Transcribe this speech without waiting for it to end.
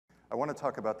I want to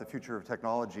talk about the future of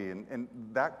technology, and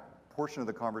that portion of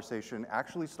the conversation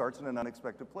actually starts in an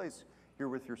unexpected place, here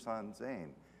with your son,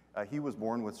 Zane. He was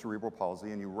born with cerebral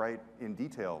palsy, and you write in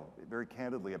detail, very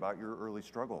candidly, about your early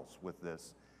struggles with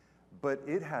this. But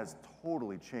it has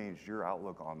totally changed your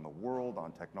outlook on the world,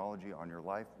 on technology, on your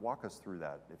life. Walk us through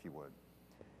that, if you would.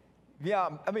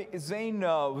 Yeah, I mean, Zane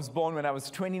was born when I was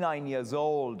 29 years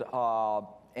old,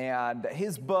 and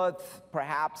his birth,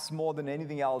 perhaps more than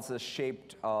anything else, has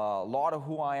shaped a lot of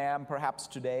who I am, perhaps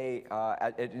today.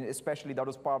 Especially, that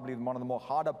was probably one of the more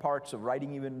harder parts of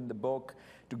writing even the book,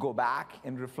 to go back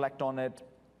and reflect on it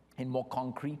in more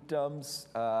concrete terms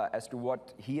as to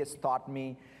what he has taught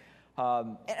me.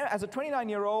 And as a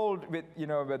 29-year-old,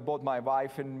 with both my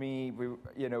wife and me, we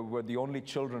were the only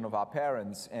children of our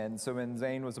parents. And so when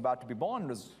Zane was about to be born, it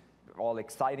was all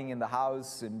exciting in the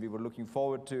house, and we were looking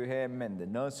forward to him and the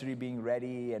nursery being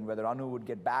ready, and whether Anu would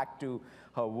get back to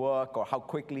her work, or how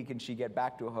quickly can she get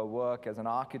back to her work as an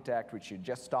architect, which she had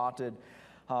just started.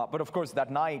 But of course,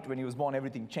 that night when he was born,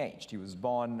 everything changed. He was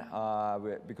born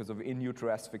because of in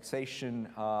utero asphyxiation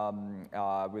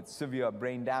with severe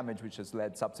brain damage, which has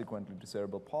led subsequently to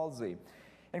cerebral palsy.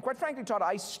 And quite frankly, Todd,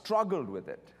 I struggled with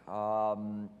it.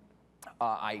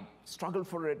 I struggled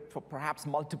for it for perhaps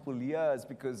multiple years,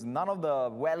 because none of the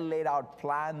well laid out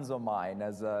plans of mine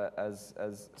as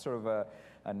sort of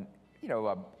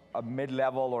a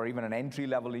mid-level or even an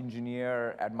entry-level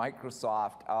engineer at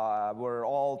Microsoft were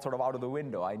all sort of out of the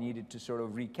window. I needed to sort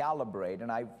of recalibrate,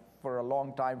 and I, for a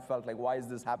long time, felt like, why has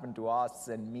this happened to us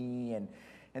and me? And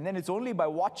then it's only by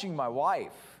watching my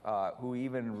wife, who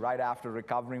even right after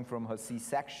recovering from her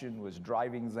C-section was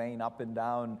driving Zane up and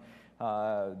down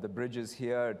the bridges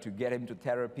here to get him to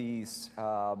therapies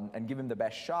and give him the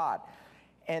best shot.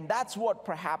 And that's what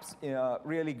perhaps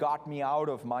really got me out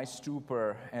of my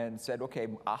stupor and said, okay,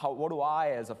 what do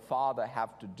I as a father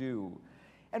have to do?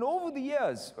 And over the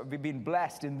years, we've been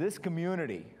blessed in this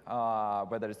community,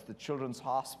 whether it's the Children's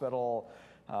Hospital,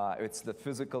 it's the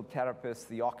physical therapists,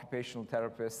 the occupational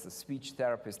therapists, the speech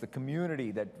therapists, the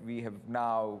community that we have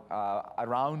now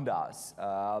around us,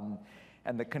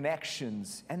 and the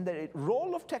connections, and the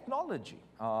role of technology.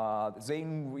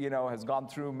 Zane, has gone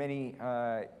through many,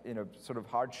 sort of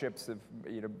hardships of,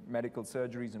 medical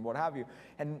surgeries and what have you.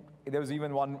 And there was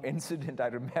even one incident I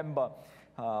remember.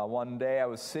 One day I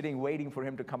was sitting waiting for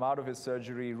him to come out of his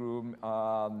surgery room,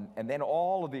 and then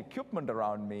all of the equipment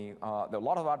around me, a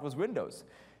lot of that was Windows.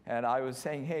 And I was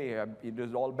saying, hey,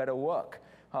 it all better work.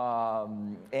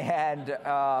 It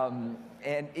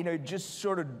just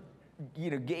sort of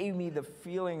gave me the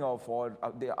feeling of, or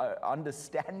the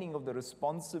understanding of the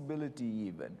responsibility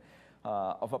even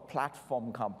of a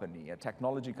platform company, a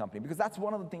technology company. Because that's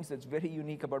one of the things that's very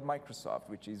unique about Microsoft,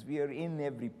 which is we are in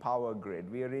every power grid,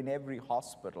 we are in every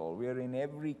hospital, we are in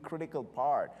every critical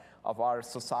part of our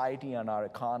society and our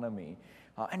economy.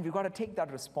 And we've got to take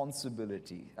that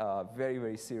responsibility very,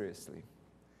 very seriously.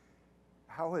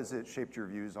 How has it shaped your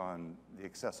views on the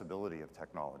accessibility of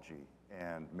technology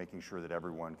and making sure that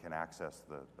everyone can access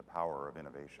the power of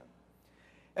innovation?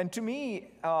 And to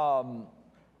me,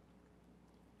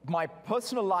 my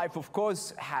personal life, of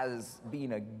course, has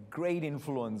been a great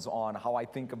influence on how I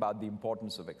think about the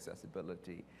importance of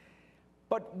accessibility.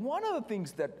 But one of the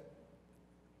things that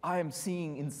I am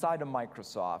seeing inside of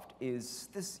Microsoft is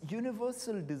this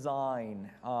universal design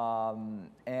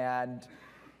and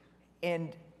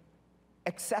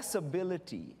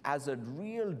accessibility as a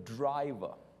real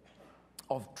driver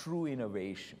of true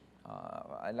innovation.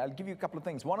 And I'll give you a couple of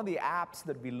things. One of the apps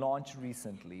that we launched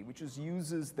recently, which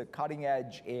uses the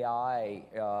cutting-edge AI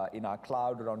in our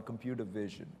cloud around computer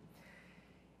vision,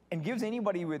 and gives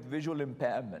anybody with visual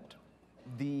impairment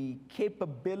the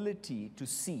capability to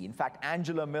see. In fact,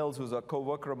 Angela Mills, who's a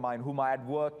co-worker of mine, whom I had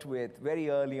worked with very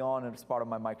early on as part of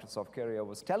my Microsoft career,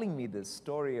 was telling me this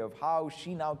story of how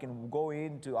she now can go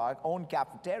into our own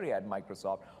cafeteria at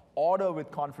Microsoft, order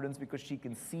with confidence because she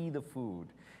can see the food,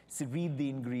 read the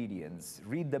ingredients,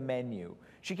 read the menu.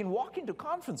 She can walk into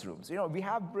conference rooms. We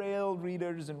have Braille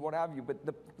readers and what have you, but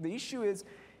the issue is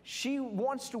she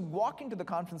wants to walk into the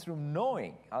conference room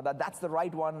knowing that that's the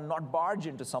right one, not barge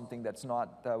into something that's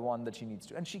not the one that she needs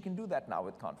to. And she can do that now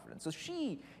with confidence. So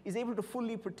she is able to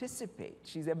fully participate.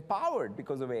 She's empowered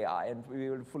because of AI and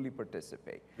we're able to fully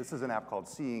participate. This is an app called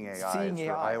Seeing AI. Seeing it's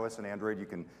for AI. iOS and Android. You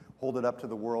can hold it up to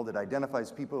the world. It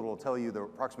identifies people. It will tell you the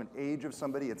approximate age of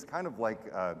somebody. It's kind of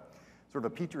like sort of a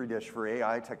petri dish for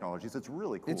AI technologies. It's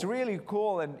really cool. It's really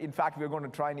cool. And in fact, we're going to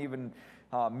try and even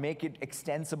make it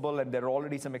extensible, and there are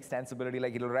already some extensibility,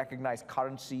 like it'll recognize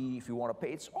currency if you want to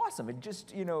pay. It's awesome. It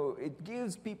just, it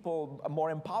gives people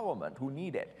more empowerment who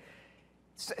need it.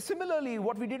 Similarly,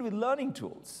 what we did with learning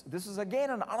tools. This is, again,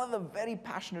 another very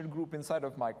passionate group inside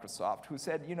of Microsoft who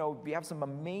said, we have some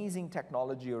amazing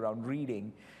technology around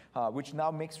reading, which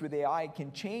now mixed with AI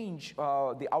can change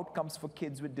the outcomes for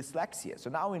kids with dyslexia.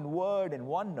 So now in Word and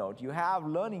OneNote, you have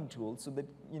learning tools so that,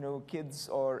 kids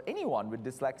or anyone with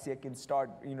dyslexia can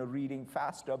start, reading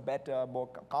faster, better, more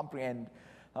comprehend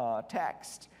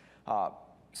text.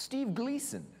 Steve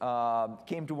Gleason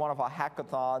came to one of our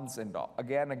hackathons, and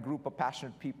again, a group of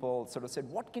passionate people sort of said,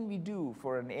 what can we do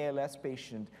for an ALS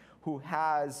patient who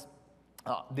has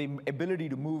the ability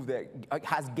to move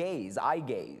has gaze, eye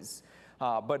gaze,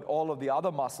 but all of the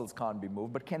other muscles can't be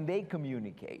moved, but can they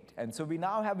communicate? And so we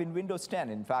now have in Windows 10,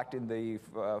 in fact, in the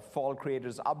Fall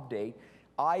Creators Update,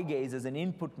 eye gaze as an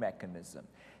input mechanism.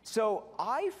 So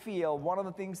I feel one of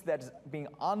the things that's being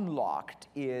unlocked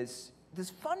is this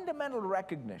fundamental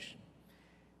recognition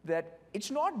that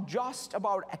it's not just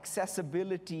about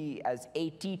accessibility as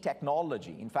AT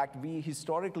technology. In fact, we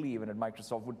historically, even at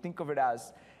Microsoft, would think of it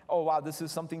as, oh, wow, this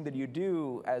is something that you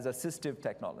do as assistive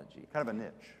technology. Kind of a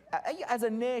niche. As a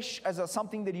niche, as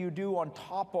something that you do on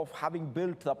top of having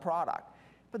built the product.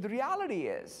 But the reality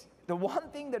is, the one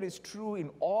thing that is true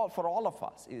for all of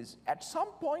us is, at some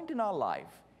point in our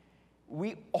life,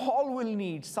 we all will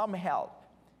need some help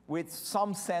with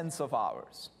some sense of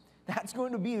ours. That's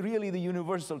going to be really the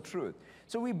universal truth.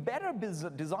 So we better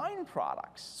design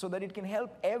products so that it can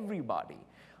help everybody.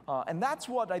 And that's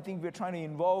what I think we're trying to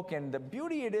invoke. And the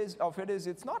beauty of it is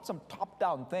it's not some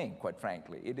top-down thing, quite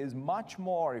frankly. It is much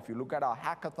more, if you look at our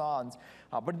hackathons,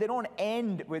 but they don't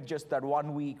end with just that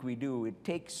 1 week we do. It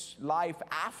takes life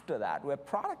after that, where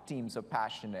product teams are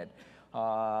passionate.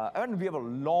 And we have a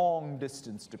long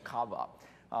distance to cover.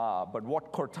 But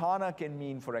what Cortana can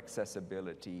mean for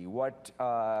accessibility, what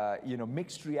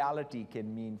mixed reality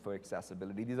can mean for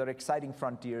accessibility, these are exciting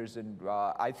frontiers, and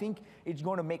I think it's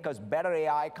going to make us better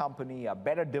AI company, a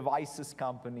better devices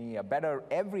company, a better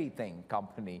everything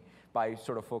company by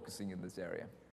sort of focusing in this area.